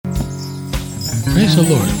Praise the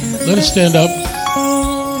Lord. Let us stand up.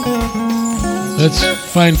 Let's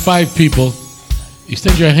find 5 people.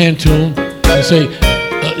 Extend your hand to them and say,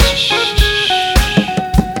 shh.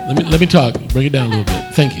 Let me talk. Bring it down a little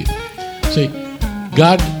bit. Thank you. Say,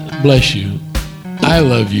 God bless you. I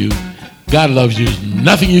love you. God loves you. There's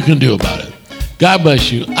nothing you can do about it. God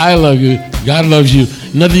bless you. I love you. God loves you.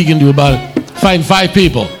 Nothing you can do about it. Find 5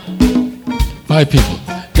 people. 5 people.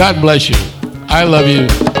 God bless you. I love you.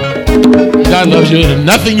 God loves you. And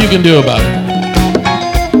nothing you can do about it.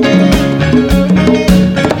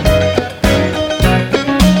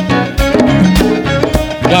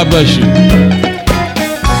 God bless you.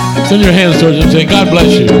 Send your hands towards him and say, God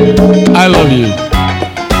bless you. I love you.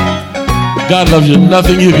 God loves you.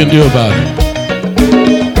 Nothing you can do about it.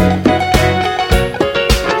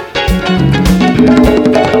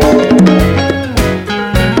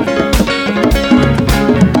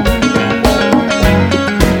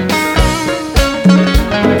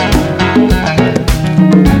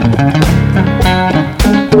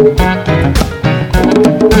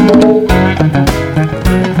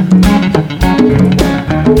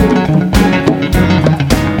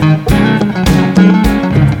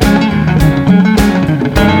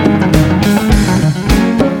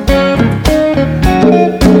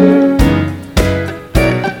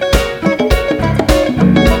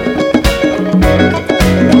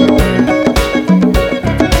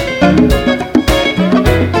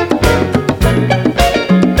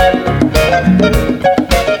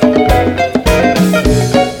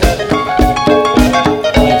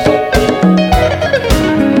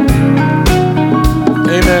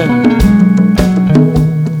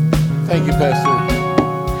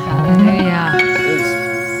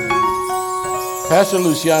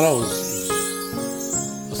 Luciano is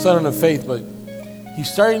a son of faith, but he's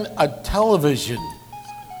starting a television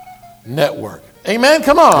network. Amen?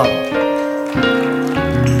 Come on.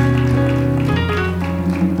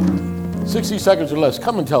 60 seconds or less.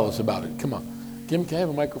 Come and tell us about it. Come on. Kim, can I have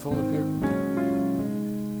a microphone up here?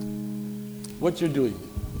 What you're doing.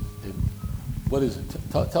 What is it?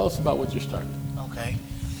 Tell us about what you're starting. Okay.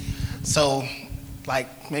 So,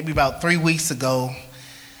 like maybe about 3 weeks ago,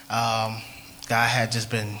 God had just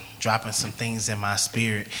been dropping some things in my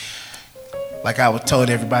spirit. Like I told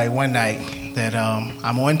everybody one night that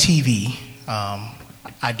I'm on TV.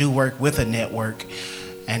 I do work with a network,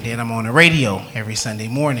 and then I'm on the radio every Sunday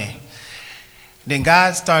morning. Then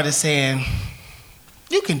God started saying,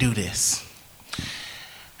 you can do this.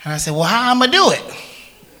 And I said, well, how am I going to do it?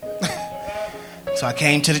 So I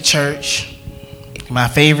came to the church, my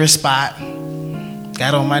favorite spot,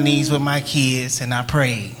 got on my knees with my kids, and I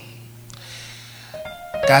prayed.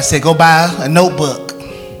 God said, go buy a notebook.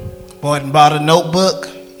 Bought a notebook.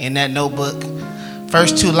 In that notebook,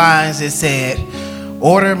 first 2 lines, it said,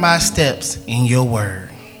 order my steps in your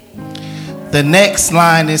word. The next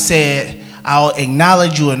line, it said, I'll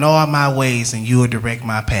acknowledge you in all my ways and you will direct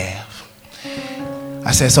my path.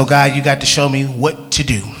 I said, so God, you got to show me what to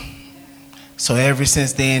do. So ever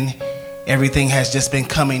since then, everything has just been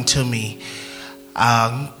coming to me.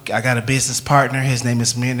 I got a business partner. His name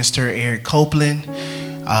is Minister Eric Copeland.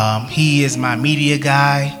 He is my media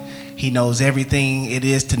guy. He knows everything it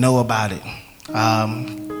is to know about it.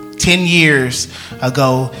 10 years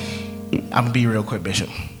ago, I'm going to be real quick, Bishop.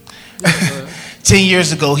 10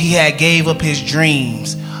 years ago, he had gave up his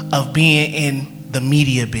dreams of being in the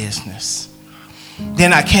media business.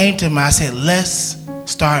 Then I came to him, I said, let's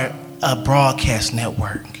start a broadcast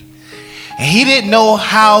network. And he didn't know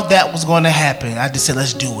how that was going to happen. I just said,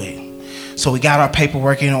 let's do it. So we got our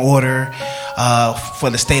paperwork in order for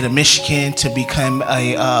the state of Michigan to become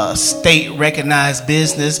a state-recognized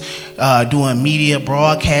business doing media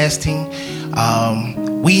broadcasting.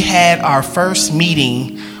 We had our first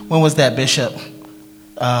meeting. When was that, Bishop?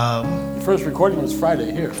 First recording was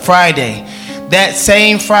Friday here. Friday. That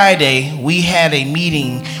same Friday, we had a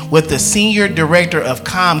meeting with the senior director of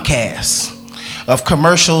Comcast, of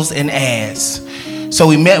commercials and ads. So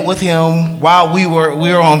we met with him while we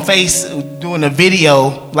were on Face doing a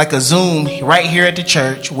video, like a Zoom, right here at the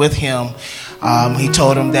church with him. He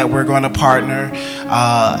told him that we're going to partner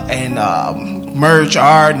and merge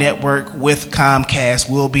our network with Comcast.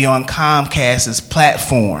 We'll be on Comcast's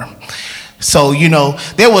platform. So, you know,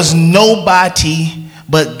 there was nobody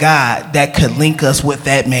but God that could link us with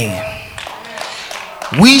that man.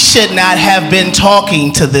 We should not have been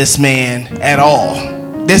talking to this man at all.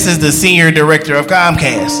 This is the senior director of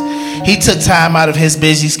Comcast. He took time out of his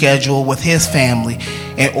busy schedule with his family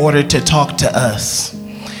in order to talk to us.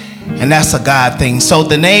 And that's a God thing. So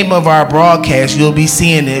the name of our broadcast, you'll be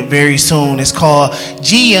seeing it very soon. It's called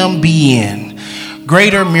GMBN,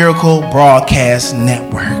 Greater Miracle Broadcast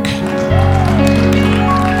Network.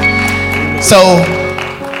 So,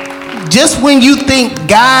 just when you think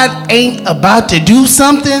God ain't about to do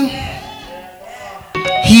something,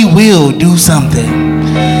 He will do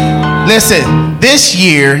something. Listen, this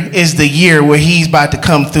year is the year where He's about to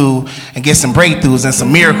come through and get some breakthroughs and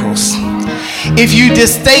some miracles. If you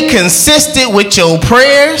just stay consistent with your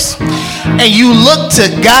prayers and you look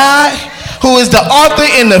to God, who is the author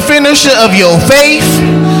and the finisher of your faith,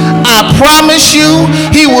 I promise you,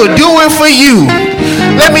 He will do it for you.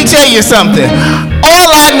 Let me tell you something. All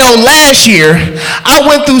I know, last year, I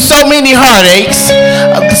went through so many heartaches,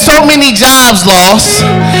 so many jobs lost,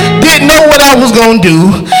 didn't know what I was going to do.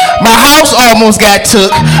 My house almost got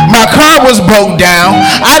took. My car was broke down.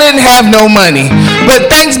 I didn't have no money. But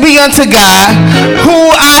thanks be unto God, who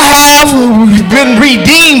I have been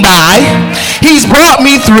redeemed by. He's brought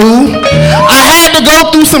me through. I had to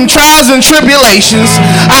go through some trials and tribulations.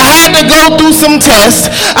 I had to go through some tests.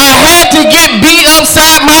 I had to get beat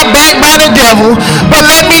upside my back by the devil. But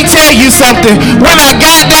let me tell you something. When I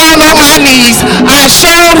got down on my knees, I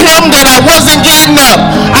showed him that I wasn't giving up.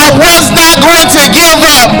 I was not going to give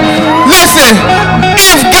up. Listen,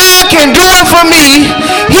 if God can do it for me,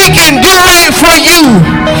 He can do it for you.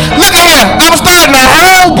 Look at here. I'm starting a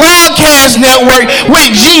whole broadcast network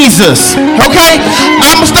with Jesus. Okay?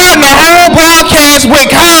 I'm starting a whole broadcast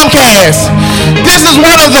with Comcast. This is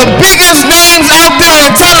one of the biggest names out there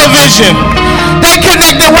in television. They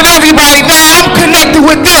connected with everybody. Now I'm connected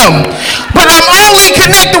with them. But I'm only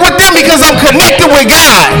connected with them because I'm connected with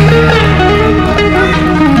God.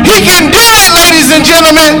 He can do it, ladies and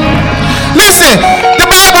gentlemen. Listen, the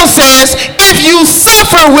Bible says, if you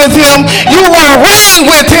suffer with Him, you will reign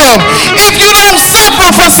with Him. If you don't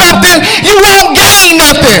suffer for something, you won't gain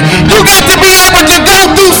nothing. You got to be able to go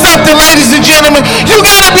through something, ladies and gentlemen. You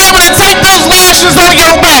got to be able to take those lashes on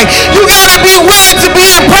your back. You got to be willing to be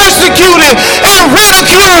persecuted and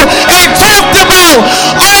ridiculed and talked about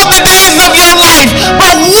all the days of your life.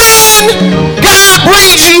 But when God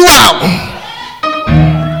brings you out,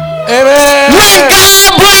 Amen. when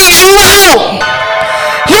God brings you out,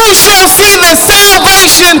 you shall see the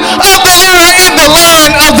salvation of the Lord in the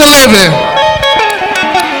land of the living.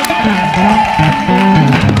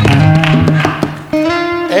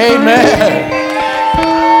 Amen.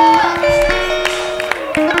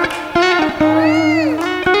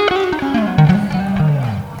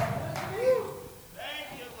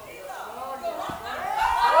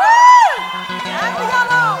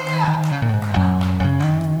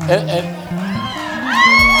 And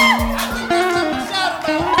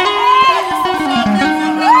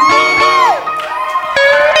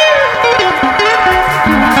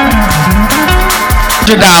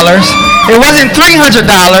 $100. It wasn't $300.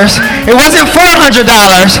 It wasn't $400,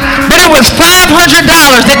 but it was $500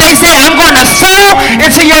 that they said, I'm going to sow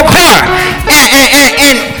into your car.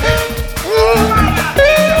 And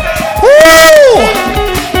woo!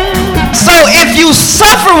 So if you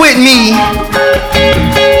suffer with me,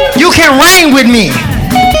 you can reign with me.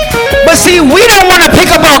 But see, we don't want to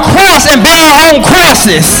pick up our cross and bear our own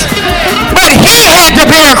crosses. But He had to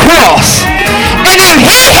bear a cross. And if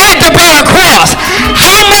He had to bear a cross,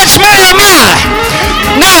 how much more am I?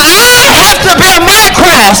 Now I have to bear my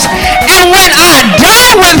cross, and when I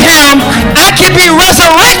die with Him, I can be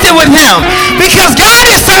resurrected with Him. Because God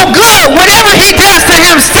is so good, whatever He does to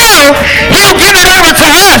Himself, He'll give it over to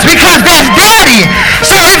us, because that's Daddy.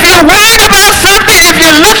 So if you're worried about something, if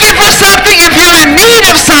you're looking for something, if you're in need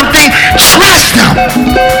of something, trust Him.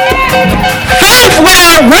 Faith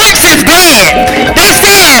without works is dead. They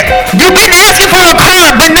said, you've been asking for a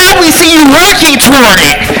car, but now we see you working toward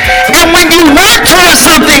it. And when you work towards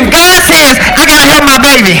something, God says, I gotta help my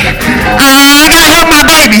baby. I gotta help my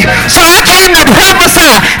baby. So I came to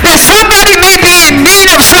prophesy that somebody may be in need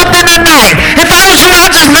of something tonight. If I was you,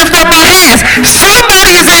 I'd just lift up my hands.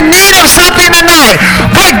 Somebody is in need of something tonight.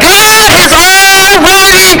 But God has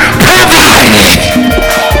already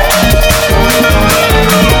provided.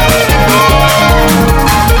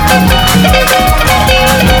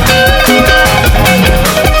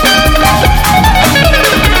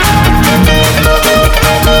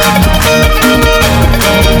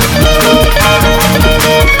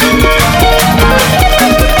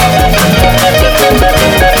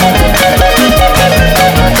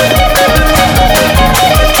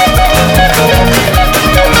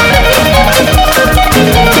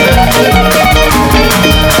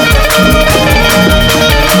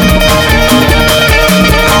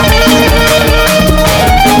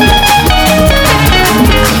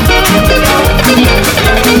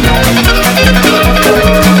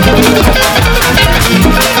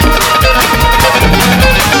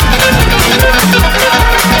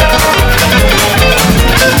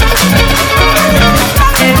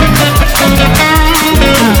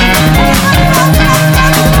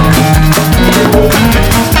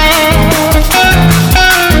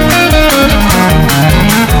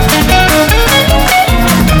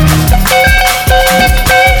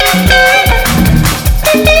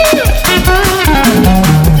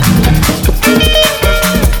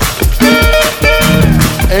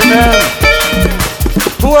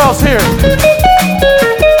 Who else here?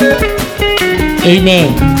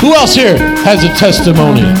 Amen. Who else here has a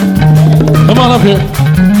testimony? Come on up here.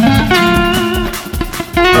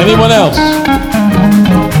 Anyone else?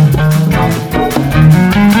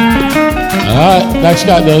 All right, that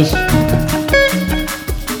Scott does.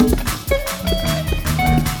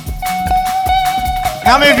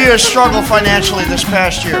 How many of you have struggled financially this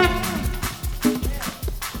past year?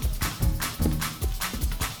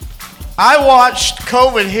 I watched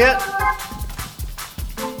COVID hit,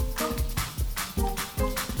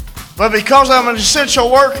 but because I'm an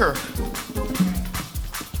essential worker,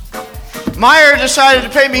 Meyer decided to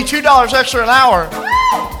pay me $2 extra an hour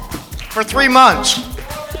for 3 months.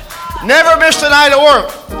 Never missed a night of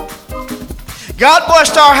work. God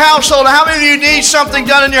blessed our household. How many of you need something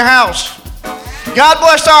done in your house? God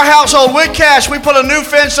blessed our household with cash. We put a new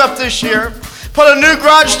fence up this year. Put a new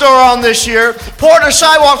garage door on this year. Poured a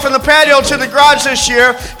sidewalk from the patio to the garage this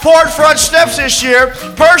year. Poured front steps this year.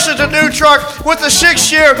 Purchased a new truck with a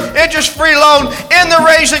 6-year interest-free loan in the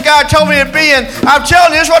range that God told me to be in. I'm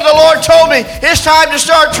telling you, this is what the Lord told me. It's time to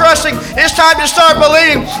start trusting. It's time to start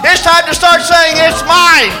believing. It's time to start saying, it's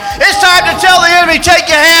mine. It's time to tell the enemy, take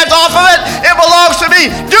your hands off of it. It belongs to me.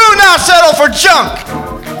 Do not settle for junk.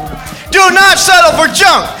 Do not settle for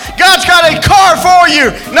junk. God's got a car for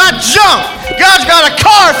you, not junk. God's got a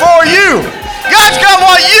car for you. God's got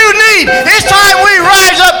what you need. It's time we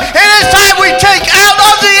rise up, and it's time we take out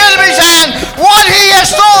of the enemy's hand what he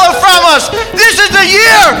has stolen from us. This is the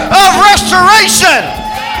year of restoration.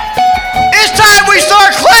 It's time we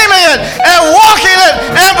start claiming it and walking it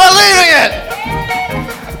and believing it.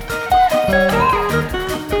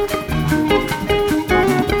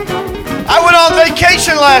 I went on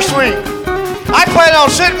vacation last week. I plan on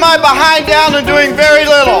sitting my behind down and doing very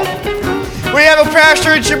little. We have a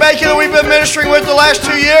pastor in Jamaica that we've been ministering with the last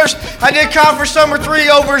 2 years. I did conference number 3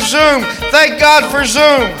 over Zoom. Thank God for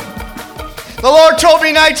Zoom. The Lord told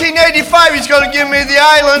me in 1985 He's going to give me the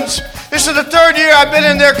islands. This is the 3rd year I've been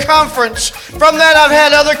in their conference. From that, I've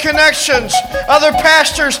had other connections, other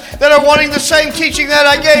pastors that are wanting the same teaching that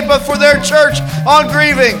I gave, but for their church on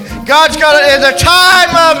grieving. God's got it. In the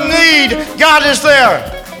time of need, God is there.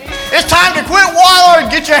 It's time to quit wallowing,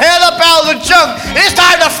 get your head up out of the junk. It's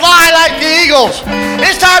time to fly like the eagles.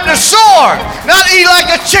 It's time to soar, not eat like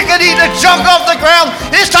a chicken eating the junk off the ground.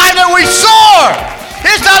 It's time that we soar.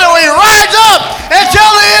 It's time that we rise up and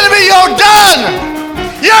tell the enemy, you're done.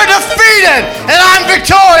 You're defeated, and I'm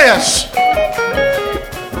victorious.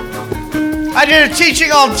 I did a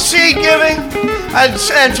teaching on seed giving and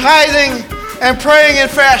tithing and praying and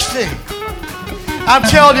fasting. I'm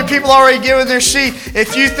telling you, people already giving their seed.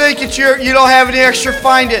 If you think that you don't have any extra,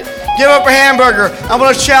 find it. Give up a hamburger. I'm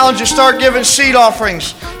going to challenge you. Start giving seed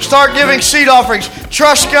offerings. Start giving seed offerings.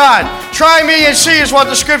 Trust God. Try me and see is what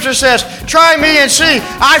the scripture says. Try me and see.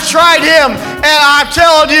 I've tried Him, and I'm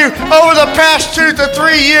telling you, over the past 2 to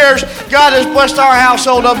 3 years, God has blessed our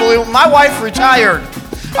household unbelievable. My wife retired.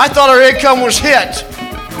 I thought her income was hit.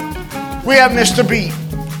 We haven't missed a beat.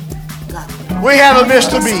 We haven't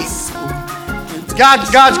missed a beat.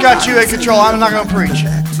 God's got you in control. I'm not going to preach.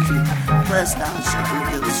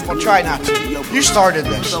 Well, try not to. You started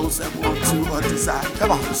this.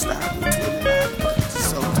 Come on.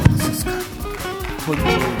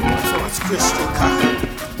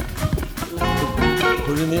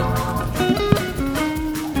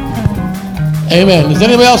 Amen. Does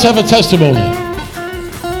anybody else have a testimony?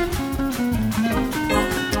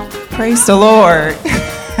 Praise the Lord.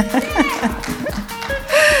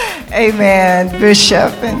 Amen,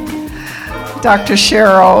 Bishop and Dr.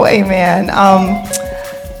 Cheryl, amen.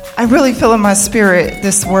 I really feel in my spirit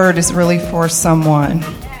this word is really for someone.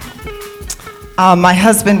 My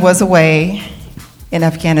husband was away in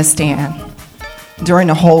Afghanistan during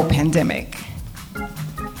the whole pandemic.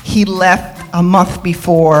 He left a month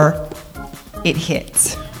before it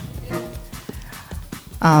hit.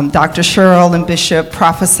 Dr. Cheryl and Bishop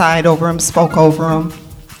prophesied over him, spoke over him.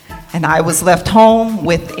 And I was left home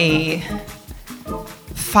with a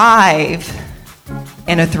 5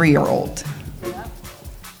 and a 3-year-old.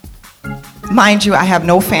 Mind you, I have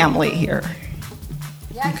no family here.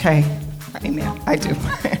 Okay, amen, I do.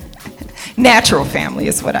 Natural family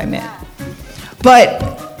is what I meant. But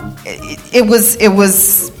it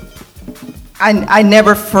was. I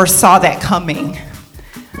never first saw that coming.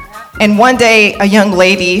 And one day, a young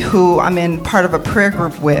lady who I'm in part of a prayer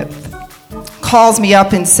group with calls me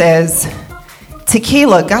up and says,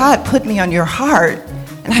 Tequila, God put me on your heart,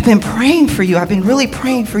 and I've been praying for you. I've been really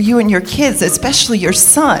praying for you and your kids, especially your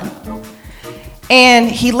son. And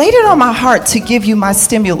he laid it on my heart to give you my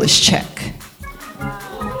stimulus check.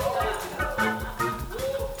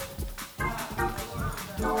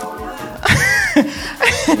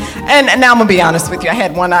 And now I'm going to be honest with you. I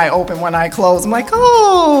had one eye open, one eye closed. I'm like,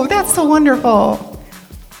 oh, that's so wonderful.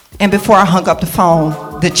 And before I hung up the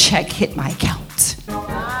phone, the check hit my account.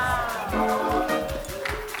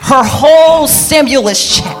 Her whole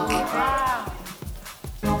stimulus check.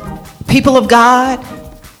 People of God,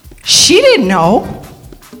 she didn't know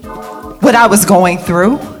what I was going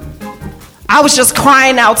through. I was just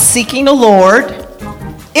crying out, seeking the Lord.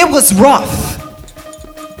 It was rough.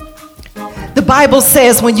 The Bible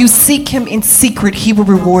says when you seek him in secret, he will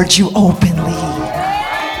reward you openly.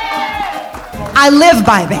 I live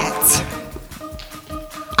by that.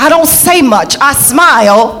 I don't say much. I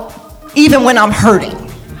smile even when I'm hurting.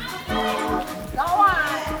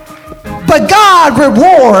 But God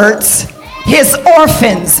rewards his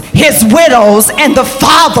orphans, his widows, and the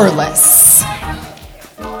fatherless.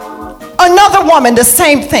 Another woman, the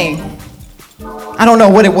same thing. I don't know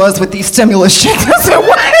what it was with these stimulus checks. I said,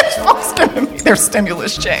 why are folks giving me their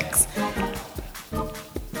stimulus checks?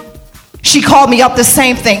 She called me up, the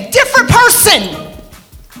same thing. Different person.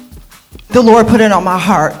 The Lord put it on my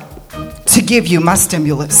heart to give you my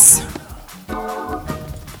stimulus.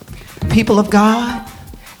 People of God,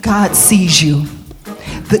 God sees you.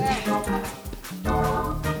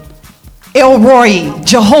 El Roi,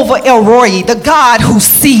 Jehovah El Roi, the God who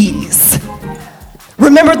sees.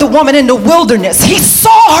 Remember the woman in the wilderness. He saw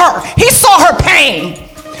her. He saw her pain.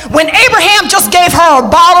 When Abraham just gave her a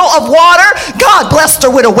bottle of water, God blessed her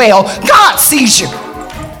with a well. God sees you.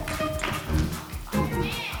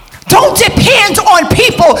 Don't depend on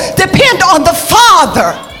people. Depend on the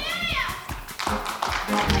Father.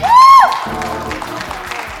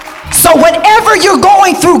 So whatever you're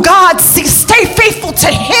going through, God sees. Stay faithful to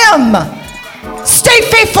him. Stay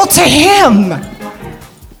faithful to him.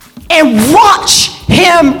 And watch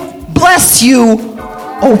him bless you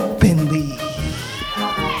openly.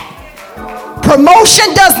 Promotion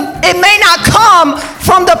it may not come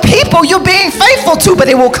from the people you're being faithful to, but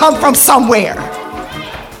it will come from somewhere.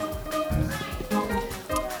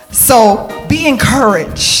 So be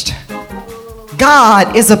encouraged.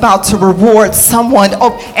 God is about to reward someone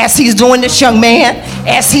as he's doing this young man,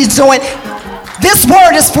 as he's doing. This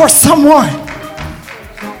word is for someone.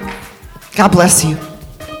 God bless you.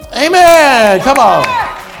 Amen. Come on.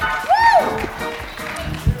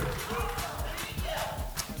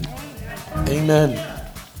 Amen.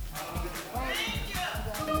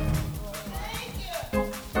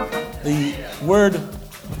 The word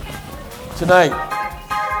tonight,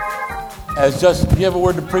 as just, do you have a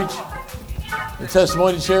word to preach? A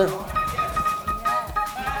testimony to share?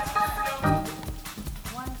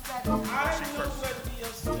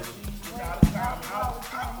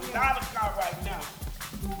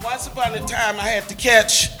 Once upon a time, I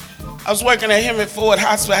was working at Henry Ford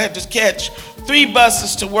Hospital. I had to catch 3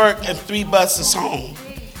 buses to work and 3 buses home.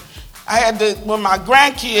 I had to, when my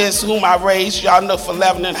grandkids, whom I raised, y'all know, for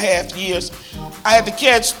 11 and a half years, I had to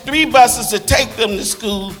catch 3 buses to take them to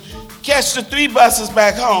school, catch the 3 buses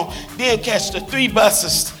back home, then catch the 3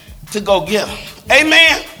 buses to go get them.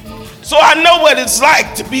 Amen? So I know what it's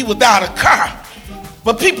like to be without a car.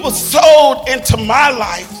 But people sold into my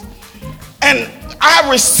life, and I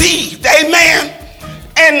received, amen?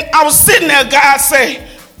 And I was sitting there, God say,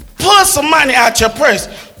 pull some money out your purse.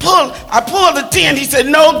 I pulled the 10, he said,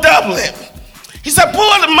 no, double it. He said,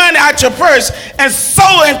 pull the money out your purse and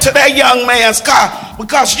sow into that young man's car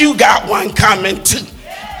because you got one coming too.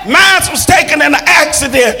 Mine was taken in an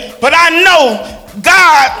accident, but I know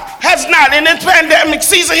God has not, in this pandemic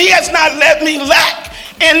season, he has not let me lack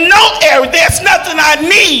in no area. There's nothing I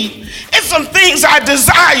need. It's some things I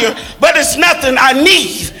desire, but it's nothing I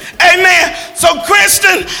need. Amen. So,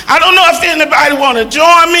 Kristen, I don't know if anybody want to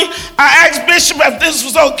join me. I asked Bishop if this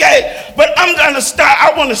was okay, but I'm going to start.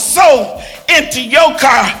 I want to sow into your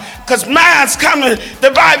car because mine's coming.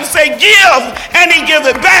 The Bible say, give, and he give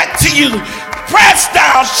it back to you. Pressed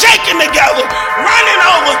down, shaking together, running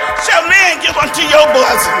over, shall man give unto your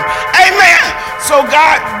bosom. Amen. So,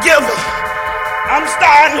 God, give it. I'm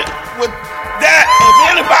starting with that. If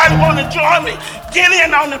anybody want to join me, get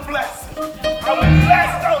in on the blessing. I will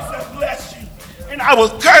bless those that bless you, and I will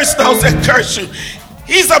curse those that curse you.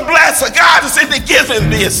 He's a blesser. God is in the giving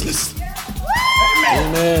business.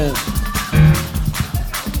 Amen.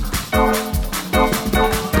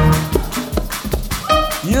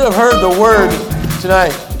 You have heard the word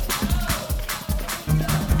tonight.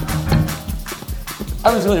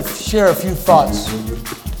 I'm just going to share a few thoughts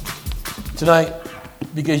tonight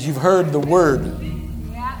because you've heard the word.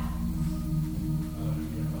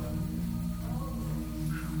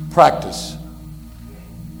 Practice.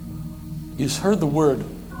 You've heard the word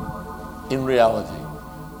in reality.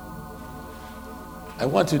 I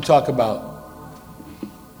want to talk about,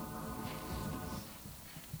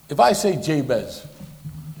 if I say Jabez,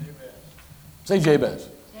 say Jabez.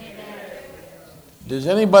 Does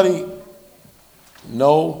anybody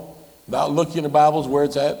know, without looking in the Bibles, where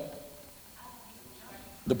it's at?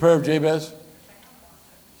 The prayer of Jabez?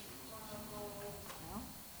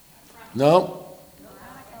 No?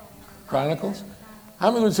 Chronicles? How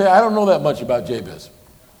many would say, I don't know that much about Jabez?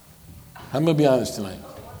 I'm going to be honest tonight.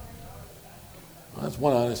 Well, that's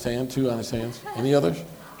one honest hand, two honest hands. Any others?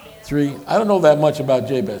 Three. I don't know that much about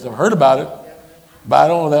Jabez. I've heard about it, but I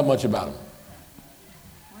don't know that much about him.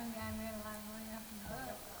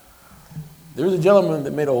 There was a gentleman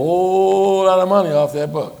that made a whole lot of money off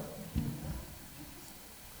that book.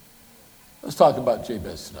 Let's talk about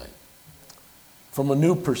Jabez tonight from a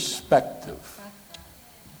new perspective.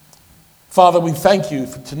 Father, we thank you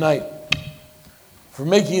for tonight for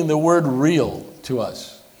making the word real to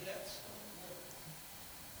us.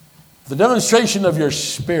 The demonstration of your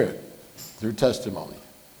Spirit through testimony.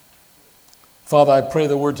 Father, I pray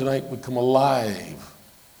the word tonight would come alive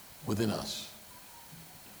within us.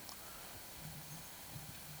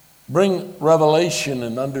 Bring revelation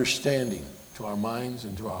and understanding to our minds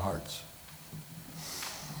and to our hearts.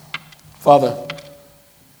 Father,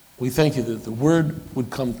 we thank you that the word would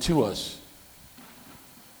come to us,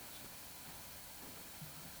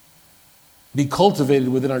 be cultivated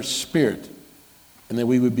within our spirit, and that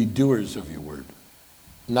we would be doers of your word.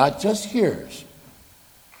 Not just hearers,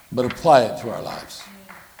 but apply it to our lives.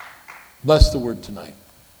 Bless the word tonight.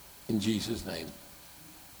 In Jesus' name,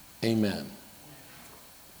 amen.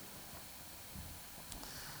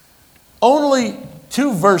 Only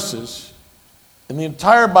 2 verses in the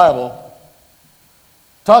entire Bible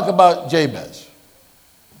talk about Jabez.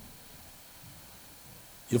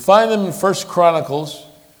 You find them in 1 Chronicles.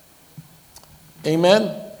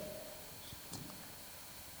 Amen.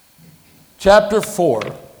 Chapter 4,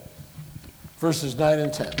 verses 9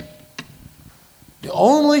 and 10. The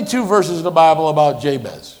only 2 verses in the Bible about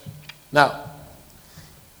Jabez. Now,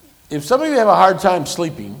 if some of you have a hard time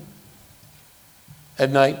sleeping at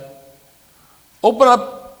night, open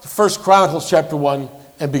up 1 Chronicles chapter 1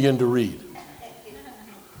 and begin to read.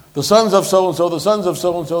 The sons of so-and-so, the sons of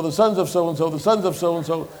so-and-so, the sons of so-and-so, the sons of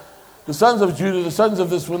so-and-so, the sons of Judah, the sons of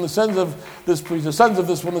this one, the sons of this priest, the sons of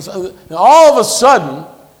this one. And all of a sudden,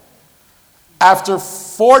 after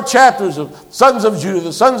 4 chapters of sons of Judah,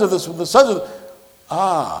 the sons of this one, the sons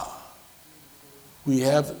of... we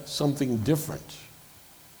have something different.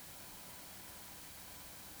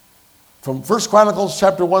 From 1 Chronicles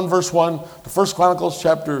chapter 1, verse 1 to 1 Chronicles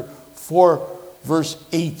chapter 4, verse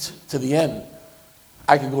 8 to the end,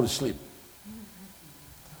 I can go to sleep.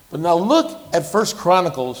 But now look at 1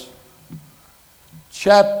 Chronicles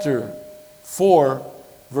chapter 4,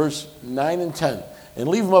 verse 9 and 10. And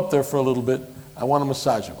leave them up there for a little bit. I want to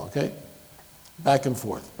massage them, okay? Back and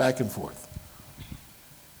forth, back and forth.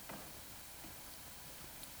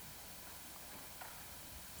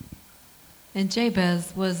 And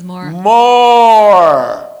Jabez was more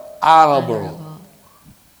honorable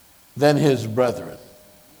than his brethren.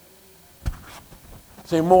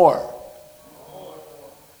 Say more.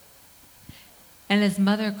 And his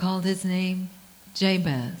mother called his name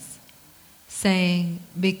Jabez, saying,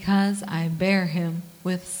 because I bear him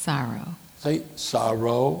with sorrow. Say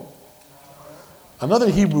sorrow. Another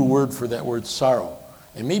Hebrew word for that word sorrow,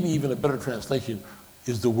 and maybe even a better translation,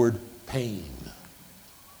 is the word pain.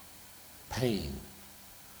 Pain.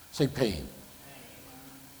 Say pain.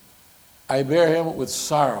 I bear him with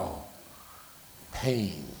sorrow.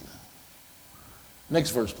 Pain. Next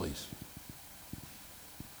verse, please.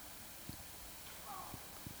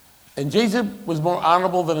 And Jacob was more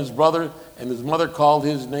honorable than his brother, and his mother called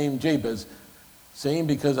his name Jabez, saying,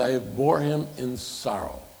 because I have bore him in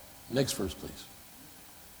sorrow. Next verse, please.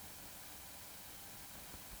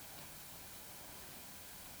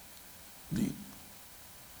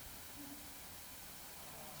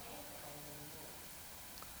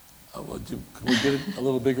 Can we get it a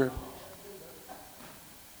little bigger?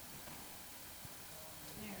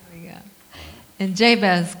 There we go. And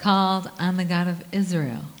Jabez called on the God of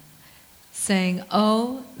Israel, saying,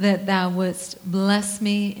 oh, that thou wouldst bless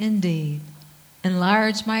me indeed,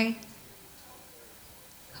 enlarge my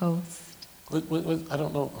coast. I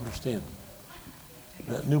don't know, understand.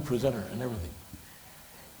 That new presenter and everything.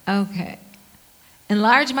 Okay.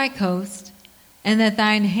 Enlarge my coast, and that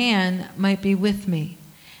thine hand might be with me,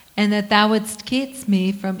 and that thou wouldst keep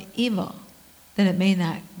me from evil, that it may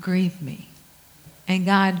not grieve me. And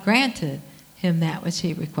God granted him that which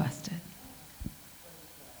he requested.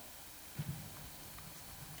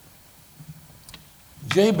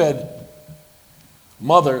 Jabez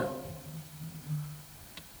mother,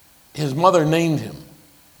 his mother named him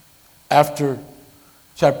after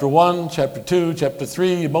chapter 1, chapter 2, chapter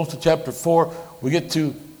 3, most of chapter 4, we get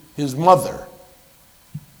to his mother.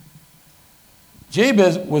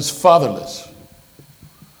 Jabez was fatherless.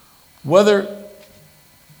 Whether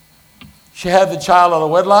she had the child out of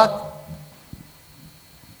wedlock,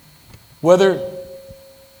 whether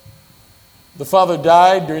the father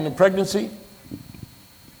died during the pregnancy,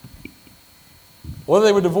 whether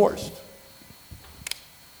they were divorced.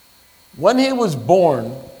 When he was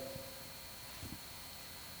born,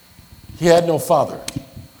 he had no father.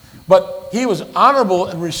 But he was honorable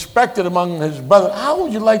and respected among his brethren. How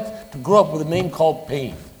would you like to grow up with a name called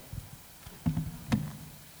Pain?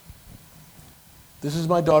 This is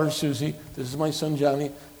my daughter Susie. This is my son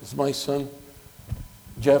Johnny. This is my son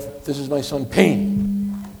Jeff. This is my son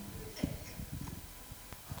Pain.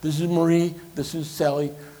 This is Marie. This is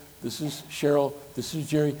Sally. This is Cheryl. This is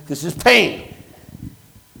Jerry. This is Pain.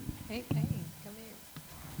 Hey, Pain, come here.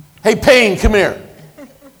 Hey, Pain, come here.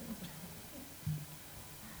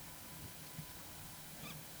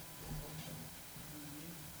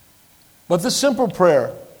 But this simple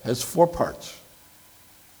prayer has 4 parts.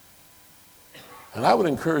 And I would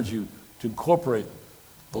encourage you to incorporate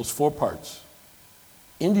those 4 parts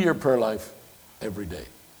into your prayer life every day.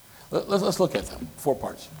 Let's look at them, 4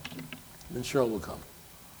 parts. Then Cheryl will come.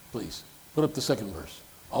 Please, put up the second verse.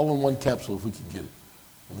 All in one capsule if we can get it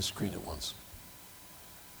on the screen at once.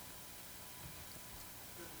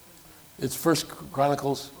 It's 1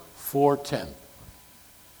 Chronicles 4:10.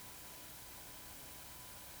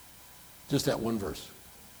 Just that one verse.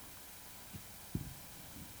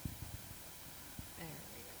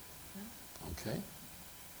 Okay.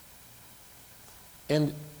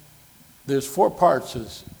 And there's 4 parts to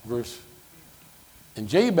this verse. And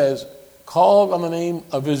Jabez called on the name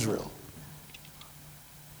of Israel.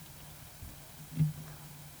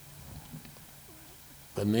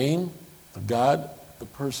 The name, the God, the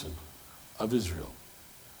person of Israel.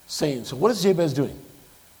 Saying, so what is Jabez doing?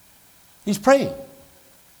 He's praying.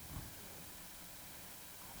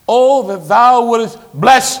 Oh, that thou wouldest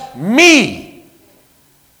bless me.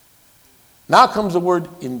 Now comes the word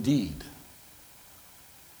indeed.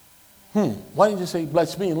 Why didn't you say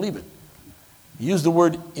bless me and leave it? Use the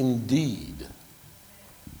word indeed.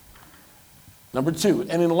 Number 2,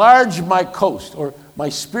 and enlarge my coast or my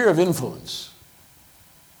sphere of influence.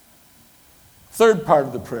 Third part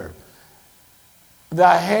of the prayer.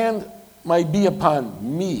 Thy hand might be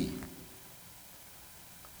upon me.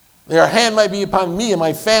 Their hand might be upon me and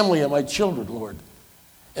my family and my children, Lord.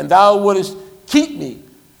 And thou wouldest keep me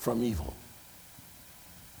from evil,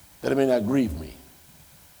 that it may not grieve me.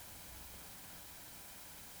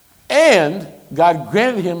 And God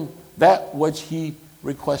granted him that which he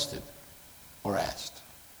requested or asked.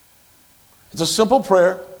 It's a simple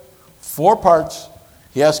prayer, 4 parts.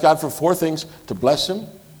 He asked God for 4 things: to bless him,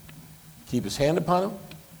 keep his hand upon him,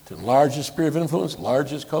 to enlarge his sphere of influence, enlarge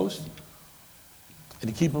his coast, and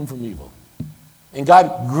to keep him from evil. And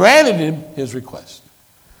God granted him his request.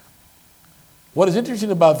 What is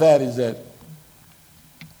interesting about that is that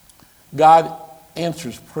God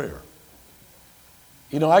answers prayer.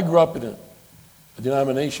 You know, I grew up in a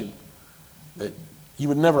denomination that you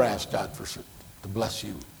would never ask God to bless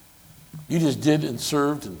you. You just did and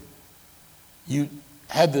served, and you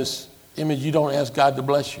had this image, you don't ask God to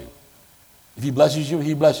bless you. If he blesses you,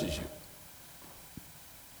 he blesses you.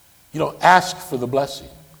 You don't ask for the blessing.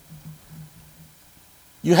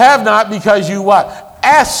 You have not because you what?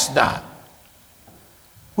 Ask not.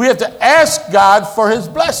 We have to ask God for his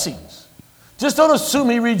blessings. Just don't assume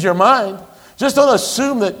he reads your mind. Just don't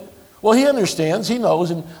assume that, well, he understands, he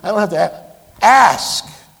knows, and I don't have to ask,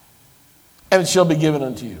 and it shall be given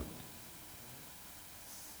unto you.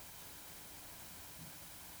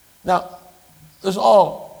 Now, there's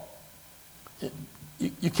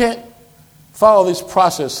you can't follow this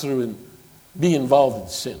process through and be involved in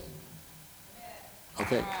sin.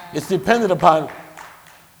 Okay? It's dependent upon,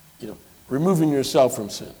 removing yourself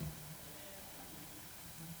from sin.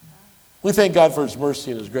 We thank God for his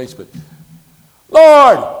mercy and his grace, but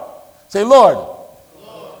Lord, say, Lord,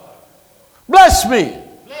 bless me.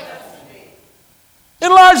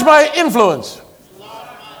 Enlarge my influence.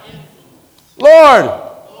 Lord,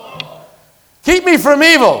 keep me from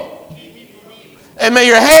evil. And may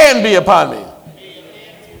your hand be upon me.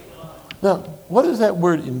 Now, what does that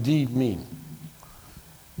word indeed mean?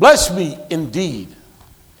 Bless me indeed.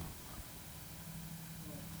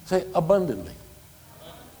 Say abundantly.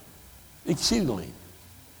 Exceedingly.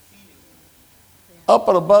 Up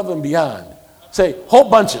and above and beyond. Say whole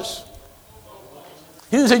bunches.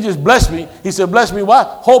 He didn't say just bless me. He said bless me what?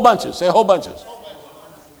 Whole bunches. Say whole bunches.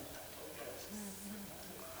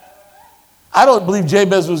 I don't believe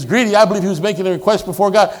Jabez was greedy. I believe he was making a request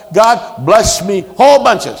before God. God, bless me whole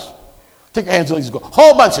bunches. Take your hands and let's go.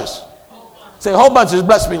 Whole bunches. Say whole bunches.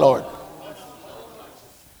 Bless me, Lord.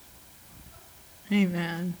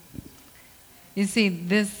 Amen. You see,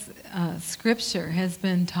 this scripture has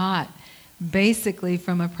been taught basically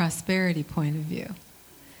from a prosperity point of view.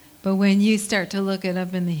 But when you start to look it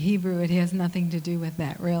up in the Hebrew, it has nothing to do with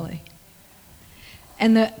that, really.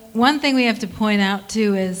 And the one thing we have to point out,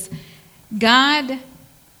 too, is God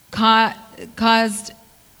caused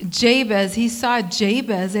Jabez, he saw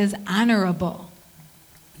Jabez as honorable.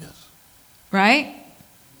 Yes. Right?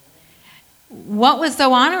 What was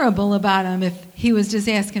so honorable about him if he was just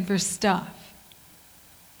asking for stuff?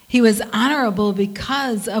 He was honorable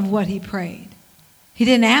because of what he prayed. He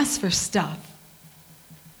didn't ask for stuff.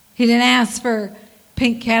 He didn't ask for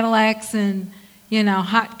pink Cadillacs and,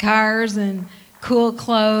 hot cars and cool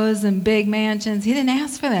clothes and big mansions. He didn't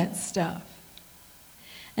ask for that stuff.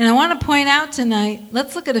 And I want to point out tonight,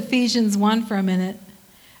 let's look at Ephesians 1 for a minute,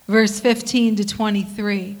 verse 15 to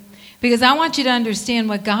 23. Because I want you to understand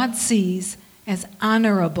what God sees as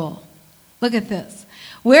honorable. Look at this.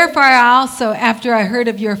 Wherefore I also, after I heard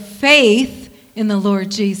of your faith in the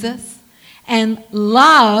Lord Jesus, and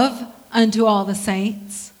love unto all the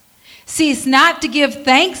saints, cease not to give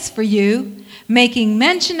thanks for you, making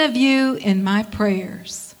mention of you in my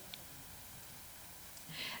prayers.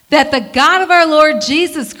 That the God of our Lord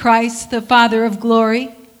Jesus Christ, the Father of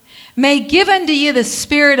glory, may give unto you the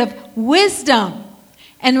spirit of wisdom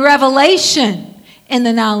and revelation in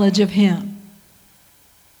the knowledge of him.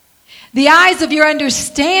 The eyes of your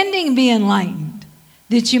understanding be enlightened,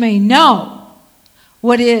 that you may know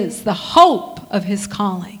what is the hope of his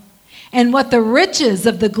calling, and what the riches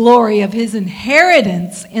of the glory of his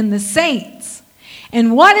inheritance in the saints,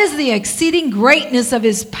 and what is the exceeding greatness of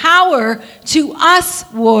his power to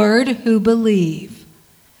usward who believe,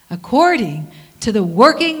 according to the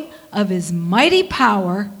working of his mighty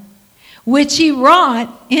power, which he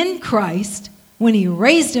wrought in Christ when he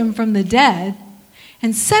raised him from the dead,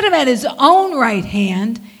 and set him at his own right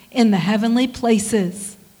hand in the heavenly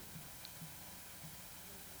places.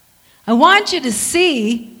 I want you to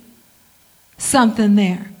see something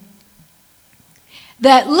there.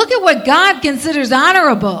 That look at what God considers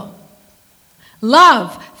honorable.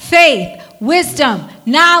 Love, faith, wisdom,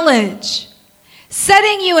 knowledge.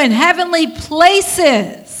 Setting you in heavenly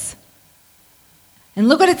places. And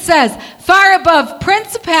look what it says. Far above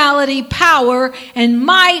principality, power, and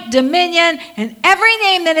might, dominion, and every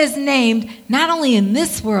name that is named, not only in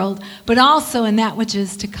this world, but also in that which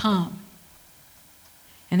is to come.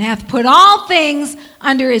 And hath put all things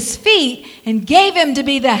under his feet, and gave him to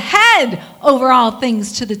be the head over all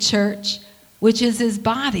things to the church, which is his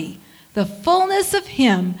body, the fullness of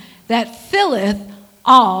him that filleth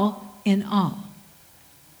all in all.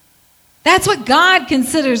 That's what God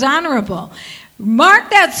considers honorable. Mark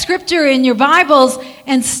that scripture in your Bibles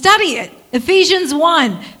and study it. Ephesians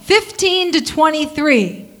 1, 15 to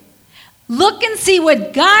 23. Look and see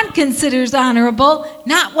what God considers honorable,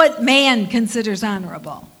 not what man considers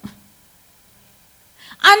honorable.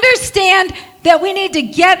 Understand that we need to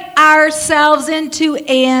get ourselves into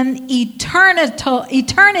an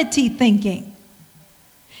eternity thinking.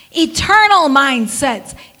 Eternal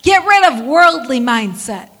mindsets. Get rid of worldly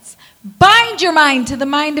mindsets. Bind your mind to the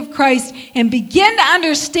mind of Christ and begin to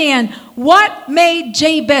understand what made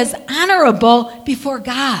Jabez honorable before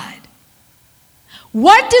God.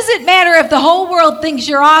 What does it matter if the whole world thinks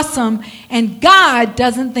you're awesome and God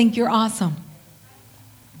doesn't think you're awesome?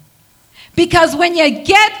 Because when you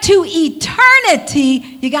get to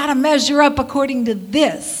eternity, you got to measure up according to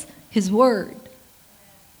this, his word.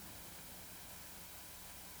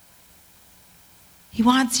 He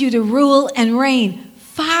wants you to rule and reign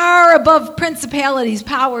far above principalities,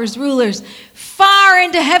 powers, rulers, far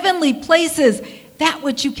into heavenly places, that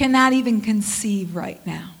which you cannot even conceive right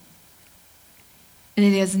now. And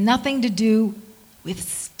it has nothing to do with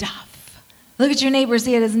stuff. Look at your neighbor and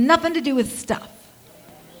say, it has nothing to do with stuff.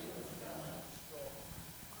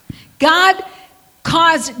 God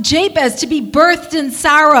caused Jabez to be birthed in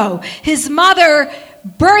sorrow. His mother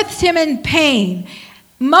birthed him in pain.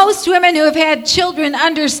 Most women who have had children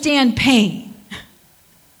understand pain.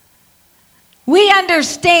 We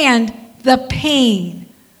understand the pain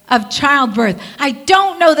of childbirth. I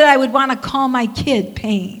don't know that I would want to call my kid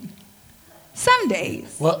pain. Some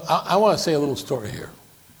days. Well, I want to say a little story here.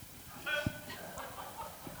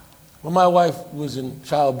 When my wife was in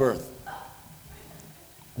childbirth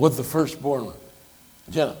with the firstborn,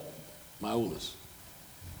 Jenna, my oldest,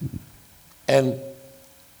 And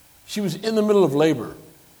she was in the middle of labor.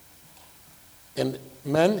 And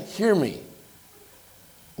men, hear me.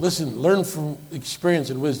 Listen, learn from experience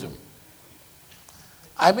and wisdom.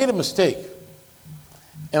 I made a mistake.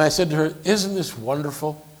 And I said to her, isn't this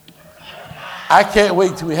wonderful? I can't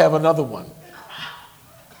wait till we have another one.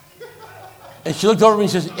 And she looked over at me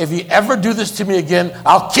and says, if you ever do this to me again,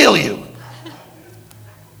 I'll kill you.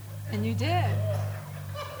 And you did.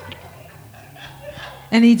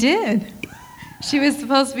 And he did. She was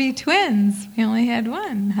supposed to be twins. We only had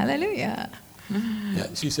one. Hallelujah. Yeah,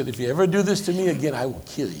 she said, if you ever do this to me again, I will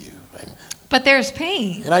kill you. But there's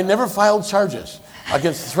pain. And I never filed charges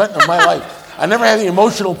against the threat of my life. I never had any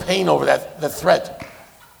emotional pain over that threat.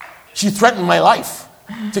 She threatened my life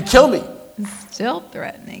to kill me. Still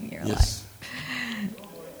threatening your life. Yes.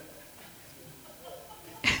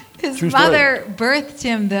 His True story. mother birthed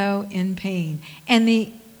him, though, in pain. And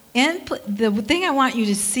the thing I want you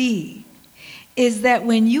to see is that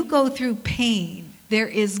when you go through pain, there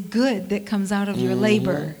is good that comes out of your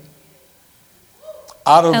labor.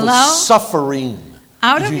 Out of Hello? the suffering.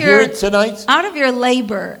 Did you hear it tonight? Out of your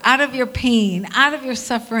labor, out of your pain, out of your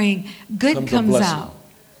suffering, good comes out.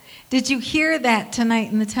 Did you hear that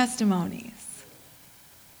tonight in the testimonies?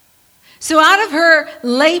 So out of her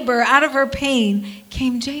labor, out of her pain,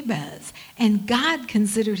 came Jabez. And God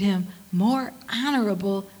considered him more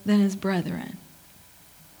honorable than his brethren.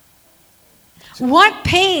 What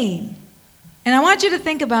pain, and I want you to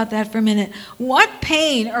think about that for a minute. What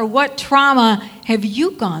pain or what trauma have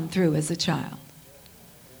you gone through as a child?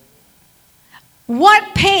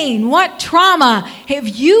 What pain, what trauma have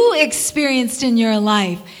you experienced in your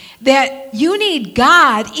life that you need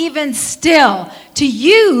God even still to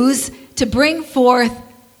use to bring forth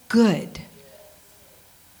good?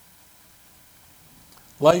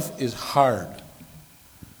 Life is hard.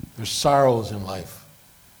 There's sorrows in life.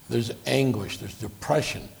 There's anguish. There's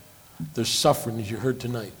depression. There's suffering, as you heard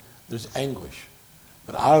tonight. There's anguish.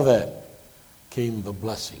 But out of that came the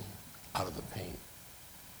blessing, out of the pain,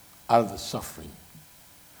 out of the suffering.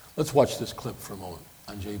 Let's watch this clip for a moment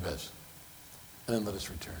on Jabez, and then let us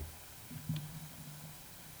return.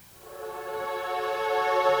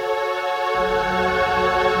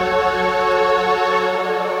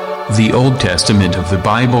 The Old Testament of the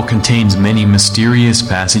Bible contains many mysterious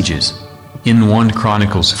passages. In 1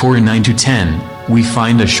 Chronicles 4:9-10, we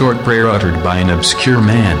find a short prayer uttered by an obscure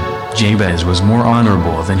man. Jabez was more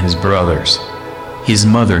honorable than his brothers. His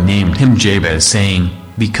mother named him Jabez, saying,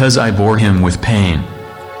 "Because I bore him with pain."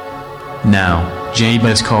 Now,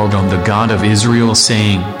 Jabez called on the God of Israel,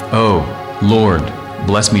 saying, "O Lord,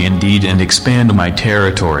 bless me indeed and expand my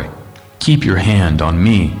territory. Keep your hand on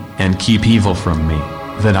me, and keep evil from me,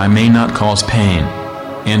 that I may not cause pain."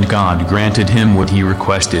 And God granted him what he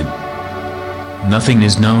requested. Nothing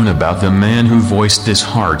is known about the man who voiced this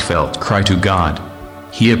heartfelt cry to God.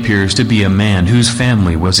 He appears to be a man whose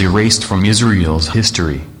family was erased from Israel's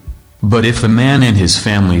history. But if the man and his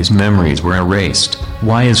family's memories were erased,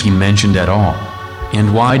 why is he mentioned at all?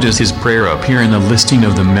 And why does his prayer appear in the listing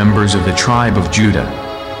of the members of the tribe of Judah?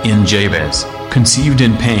 In Jabez, conceived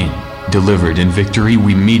in pain, delivered in victory,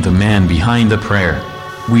 we meet the man behind the prayer.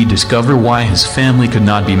 We discover why his family could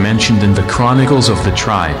not be mentioned in the chronicles of the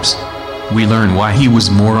tribes. We learn why he was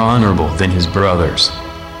more honorable than his brothers.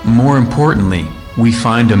 More importantly, we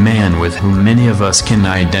find a man with whom many of us can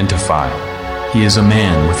identify. He is a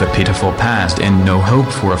man with a pitiful past and no hope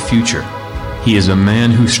for a future. He is a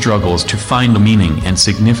man who struggles to find meaning and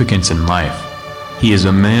significance in life. He is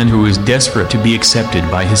a man who is desperate to be accepted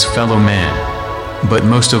by his fellow man. But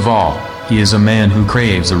most of all, he is a man who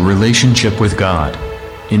craves a relationship with God.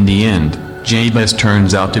 In the end, Jabez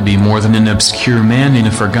turns out to be more than an obscure man in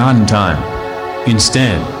a forgotten time.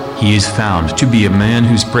 Instead, he is found to be a man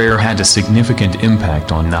whose prayer had a significant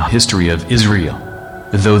impact on the history of Israel.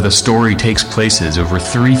 Though the story takes place over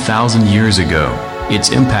 3,000 years ago, its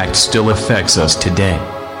impact still affects us today.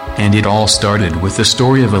 And it all started with the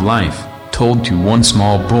story of a life, told to one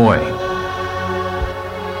small boy.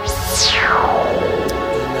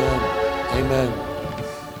 Amen. Amen.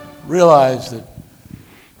 Realize that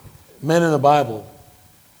men in the Bible,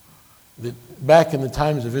 that back in the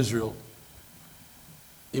times of Israel,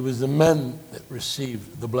 it was the men that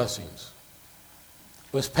received the blessings.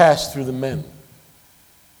 It was passed through the men.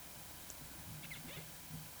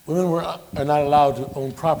 Women are not allowed to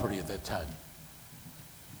own property at that time.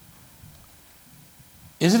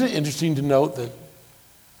 Isn't it interesting to note that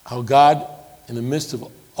how God, in the midst of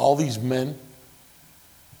all these men,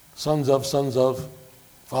 sons of,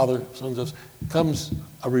 father, sons of, comes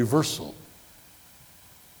a reversal.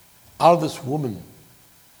 Out of this woman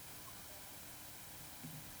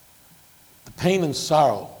pain and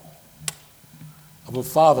sorrow of a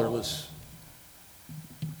fatherless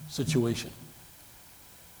situation.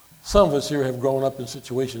 Some of us here have grown up in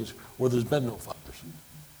situations where there's been no fathers.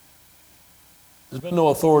 There's been no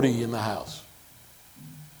authority in the house.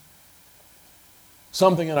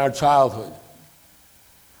 Something in our childhood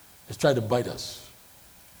has tried to bite us.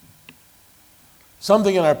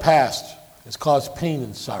 Something in our past has caused pain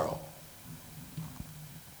and sorrow.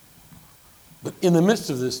 But in the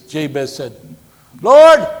midst of this, Jabez said,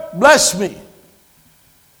 Lord, bless me.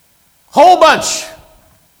 Whole bunch.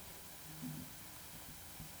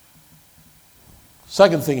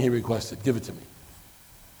 Second thing he requested, give it to me.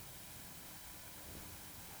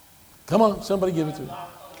 Come on, somebody give it to me.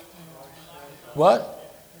 What?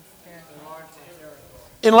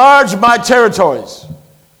 Enlarge my territories.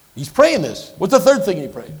 He's praying this. What's the third thing he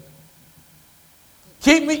prayed?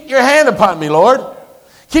 Keep your hand upon me, Lord.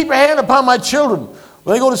 Keep your hand upon my children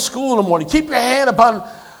when they go to school in the morning. Keep your hand upon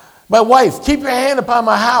my wife. Keep your hand upon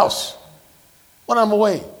my house when I'm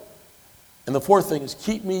away. And the fourth thing is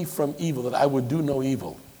keep me from evil, that I would do no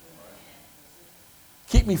evil.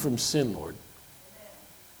 Keep me from sin, Lord,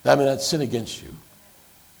 that I may not sin against you.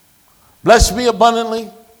 Bless me abundantly.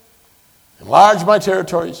 Enlarge my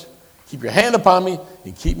territories. Keep your hand upon me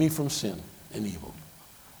and keep me from sin and evil.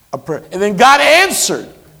 A prayer. And then God answered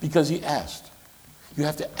because he asked. You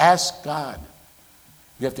have to ask God.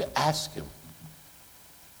 You have to ask him.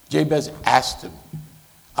 Jabez asked him.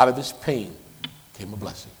 Out of his pain came a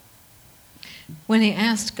blessing. When he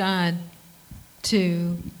asked God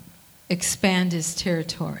to expand his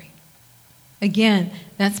territory, again,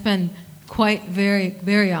 that's been quite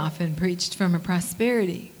very often preached from a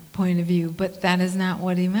prosperity point of view, but that is not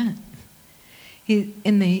what he meant.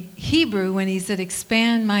 In the Hebrew, when he said,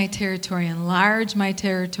 expand my territory, enlarge my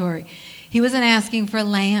territory, he wasn't asking for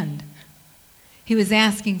land. He was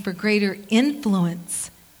asking for greater influence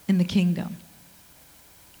in the kingdom.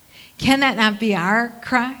 Can that not be our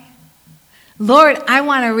cry? Lord, I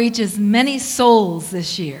want to reach as many souls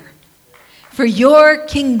this year for your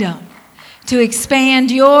kingdom, to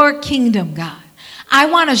expand your kingdom, God. I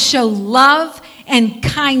want to show love and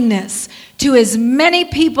kindness to as many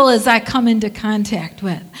people as I come into contact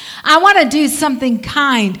with. I want to do something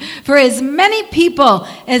kind for as many people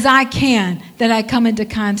as I can that I come into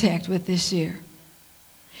contact with this year.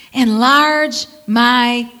 Enlarge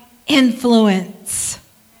my influence.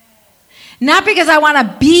 Not because I want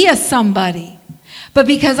to be a somebody, but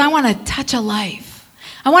because I want to touch a life.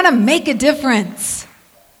 I want to make a difference.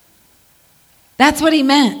 That's what he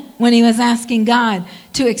meant when he was asking God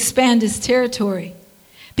to expand his territory.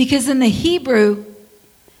 Because in the Hebrew,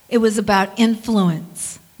 it was about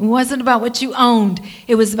influence. It wasn't about what you owned.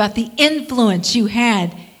 It was about the influence you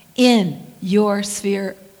had in your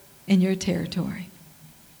sphere, in your territory.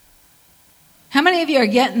 How many of you are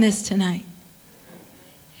getting this tonight?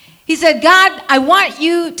 He said, God, I want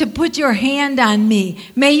you to put your hand on me.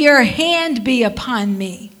 May your hand be upon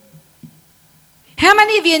me. How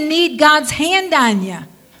many of you need God's hand on you?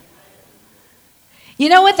 You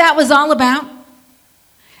know what that was all about?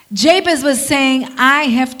 Jabez was saying, I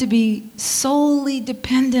have to be solely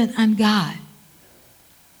dependent on God.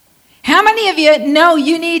 How many of you know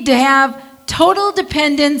you need to have total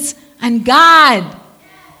dependence on God?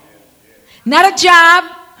 Not a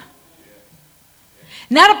job,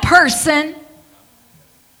 not a person,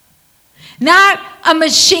 not a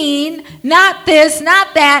machine, not this,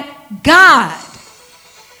 not that, God.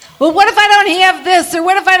 Well, what if I don't have this, or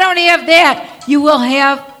what if I don't have that? You will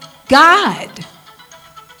have God.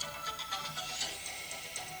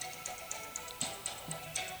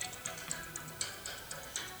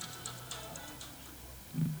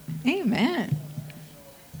 Amen.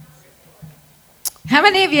 How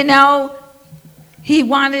many of you know he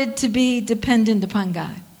wanted to be dependent upon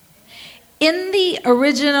God? In the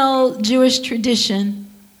original Jewish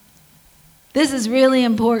tradition, this is really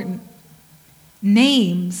important.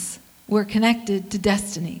 Names were connected to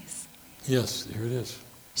destinies. Yes, here it is.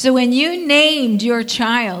 So when you named your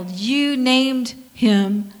child, you named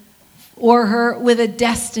him or her with a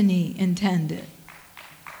destiny intended.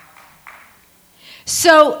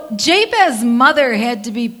 So Jabez's mother had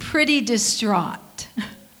to be pretty distraught.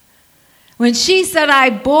 When she said, I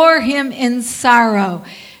bore him in sorrow,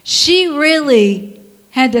 she really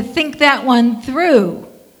had to think that one through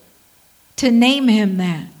to name him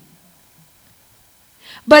that.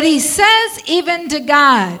 But he says even to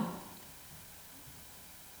God,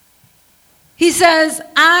 he says,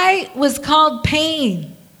 I was called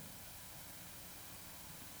pain.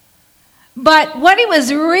 But what he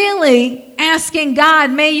was really asking God,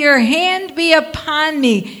 may your hand be upon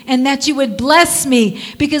me and that you would bless me.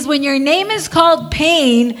 Because when your name is called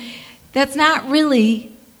pain, that's not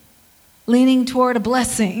really leaning toward a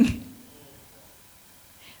blessing.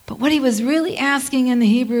 But what he was really asking in the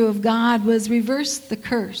Hebrew of God was reverse the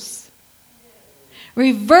curse.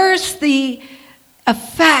 Reverse the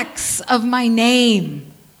effects of my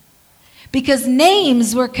name. Because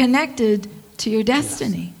names were connected to your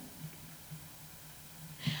destiny.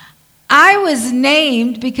 I was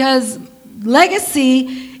named because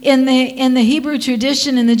legacy in the Hebrew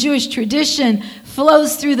tradition, in the Jewish tradition,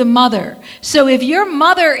 flows through the mother. So if your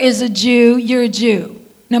mother is a Jew, you're a Jew,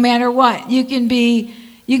 no matter what. You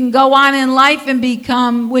can go on in life and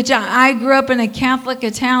become, which I grew up in a Catholic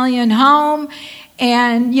Italian home,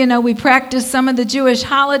 and we practiced some of the Jewish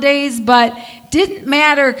holidays, but didn't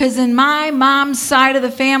matter because in my mom's side of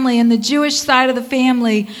the family, in the Jewish side of the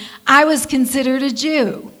family, I was considered a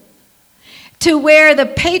Jew. To where the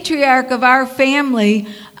patriarch of our family,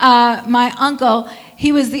 my uncle,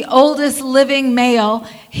 he was the oldest living male.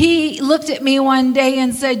 He looked at me one day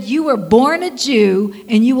and said, "You were born a Jew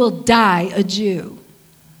and you will die a Jew."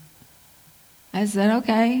 I said,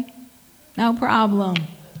 "Okay, no problem."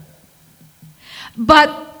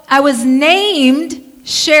 But I was named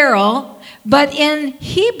Cheryl, but in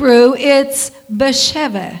Hebrew it's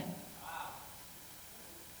Besheva.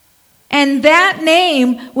 And that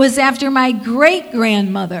name was after my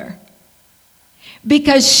great-grandmother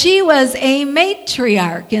because she was a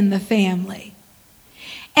matriarch in the family.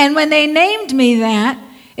 And when they named me that,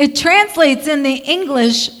 it translates in the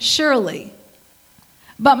English Shirley.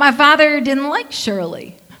 But my father didn't like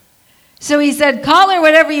Shirley. So he said, call her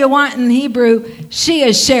whatever you want in Hebrew. She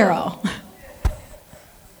is Cheryl.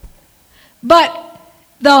 But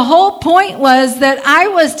the whole point was that I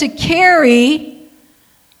was to carry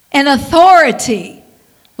an authority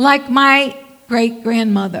like my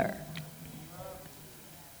great-grandmother.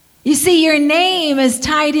 You see, your name is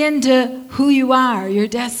tied into who you are, your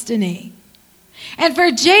destiny. And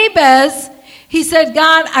for Jabez, he said,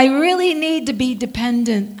 God, I really need to be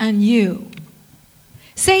dependent on you.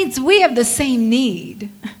 Saints, we have the same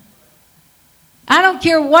need. I don't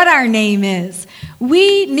care what our name is.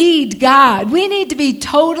 We need God. We need to be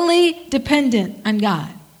totally dependent on God.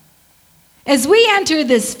 As we enter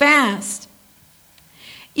this fast,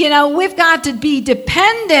 we've got to be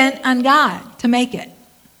dependent on God to make it.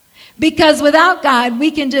 Because without God, we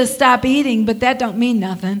can just stop eating, but that don't mean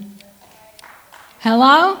nothing.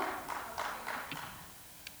 Hello?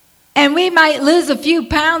 And we might lose a few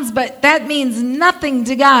pounds, but that means nothing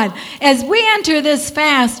to God. As we enter this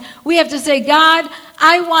fast, we have to say, God,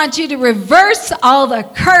 I want you to reverse all the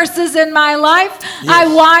curses in my life. Yes.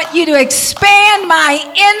 I want you to expand my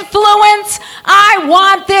influence. I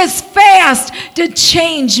want this fast to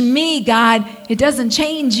change me, God. It doesn't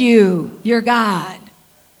change you. You're God.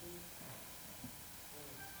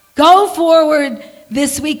 Go forward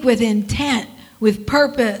this week with intent, with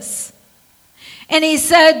purpose. And he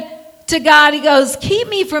said to God, he goes, keep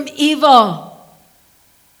me from evil.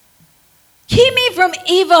 Keep me from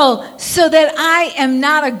evil so that I am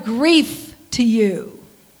not a grief to you.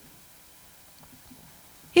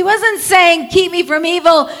 He wasn't saying, keep me from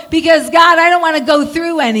evil because, God, I don't want to go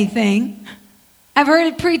through anything. I've heard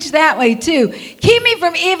it preached that way too. Keep me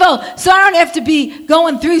from evil so I don't have to be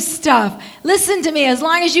going through stuff. Listen to me, as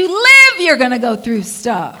long as you live, you're going to go through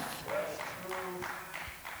stuff.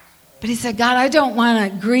 But he said, God, I don't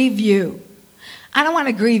want to grieve you. I don't want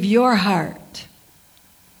to grieve your heart.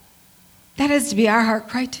 That is to be our heart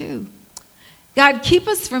cry too. God, keep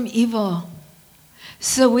us from evil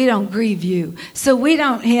so we don't grieve you. So we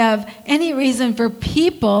don't have any reason for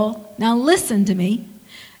people, now listen to me,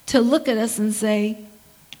 to look at us and say,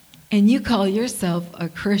 and you call yourself a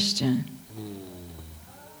Christian.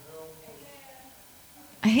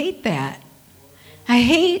 I hate that. I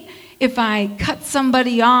hate if I cut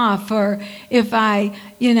somebody off or if I,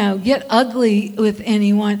 get ugly with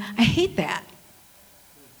anyone. I hate that.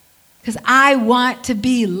 Because I want to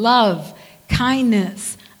be love,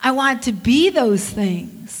 kindness. I want to be those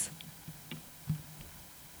things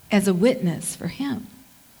as a witness for him.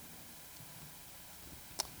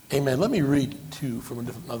 Amen. Let me read too from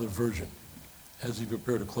another version as we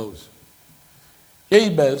prepare to close.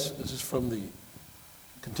 Jabez, this is from the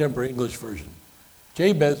Contemporary English Version.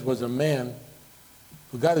 Jabez was a man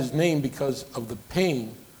who got his name because of the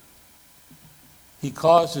pain he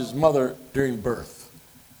caused his mother during birth.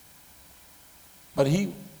 But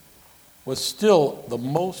he was still the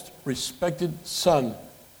most respected son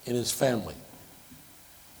in his family.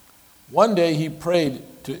 One day he prayed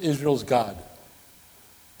to Israel's God,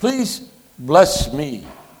 please bless me,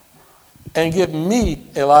 and give me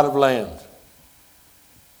a lot of land.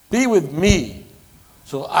 Be with me,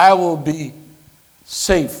 so I will be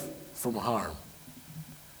safe from harm.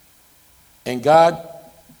 And God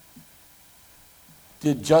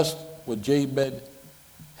did just what Jabez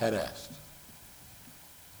had asked.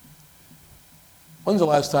 When's the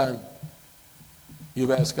last time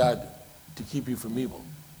you've asked God to keep you from evil?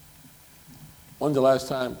 When's the last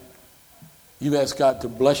time you've asked God to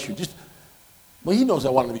bless you? Well, he knows I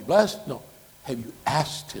want to be blessed. No. Have you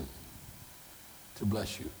asked him to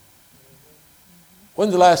bless you?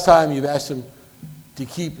 When's the last time you've asked him to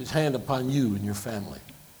keep his hand upon you and your family?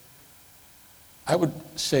 I would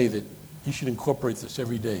say that you should incorporate this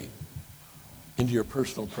every day into your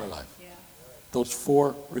personal prayer life. Yeah. Those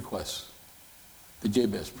 4 requests, the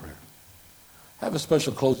Jabez prayer. I have a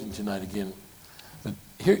special closing tonight again. But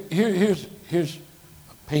here's a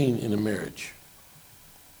pain in a marriage.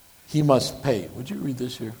 He must pay. Would you read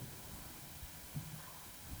this here?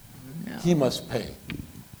 No. He must pay.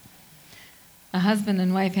 A husband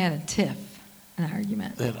and wife had a tiff, an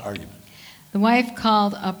argument. They had an argument. The wife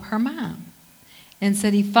called up her mom and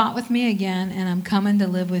said, he fought with me again, and I'm coming to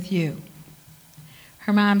live with you.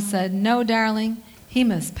 Her mom said, no, darling, he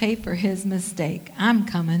must pay for his mistake. I'm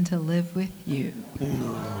coming to live with you.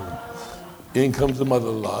 In comes the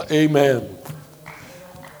mother-in-law. Amen.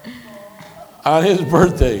 On his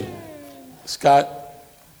birthday, Scott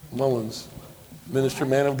Mullins, minister,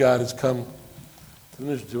 man of God, has come to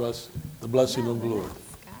minister to us the blessing of the Lord.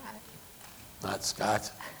 Not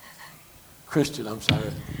Scott. Christian, I'm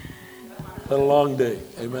sorry. Been a long day.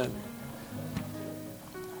 Amen.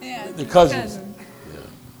 Yeah, the cousins.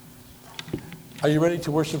 Yeah. Are you ready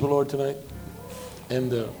to worship the Lord tonight?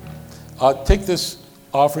 And take this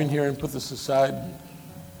offering here and put this aside.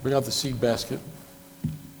 Bring out the seed basket.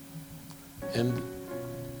 And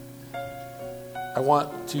I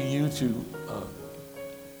want you to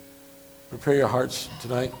prepare your hearts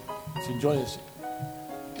tonight to join us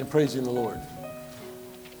in praising the Lord.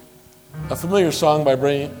 A familiar song by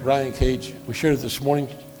Brian Cage. We shared it this morning.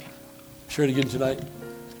 Share it again tonight.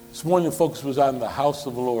 This morning the focus was on the house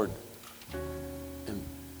of the Lord and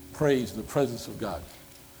praise in the presence of God.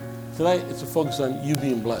 Tonight it's a focus on you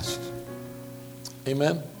being blessed.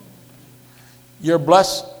 Amen? You're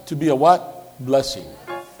blessed to be a what? Blessing.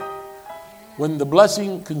 When the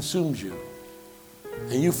blessing consumes you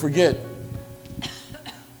and you forget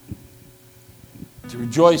to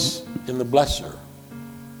rejoice in the blesser.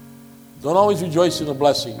 Don't always rejoice in the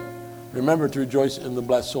blessing. Remember to rejoice in the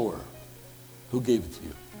blesser who gave it to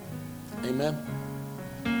you. Amen?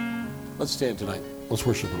 Let's stand tonight. Let's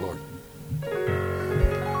worship the Lord.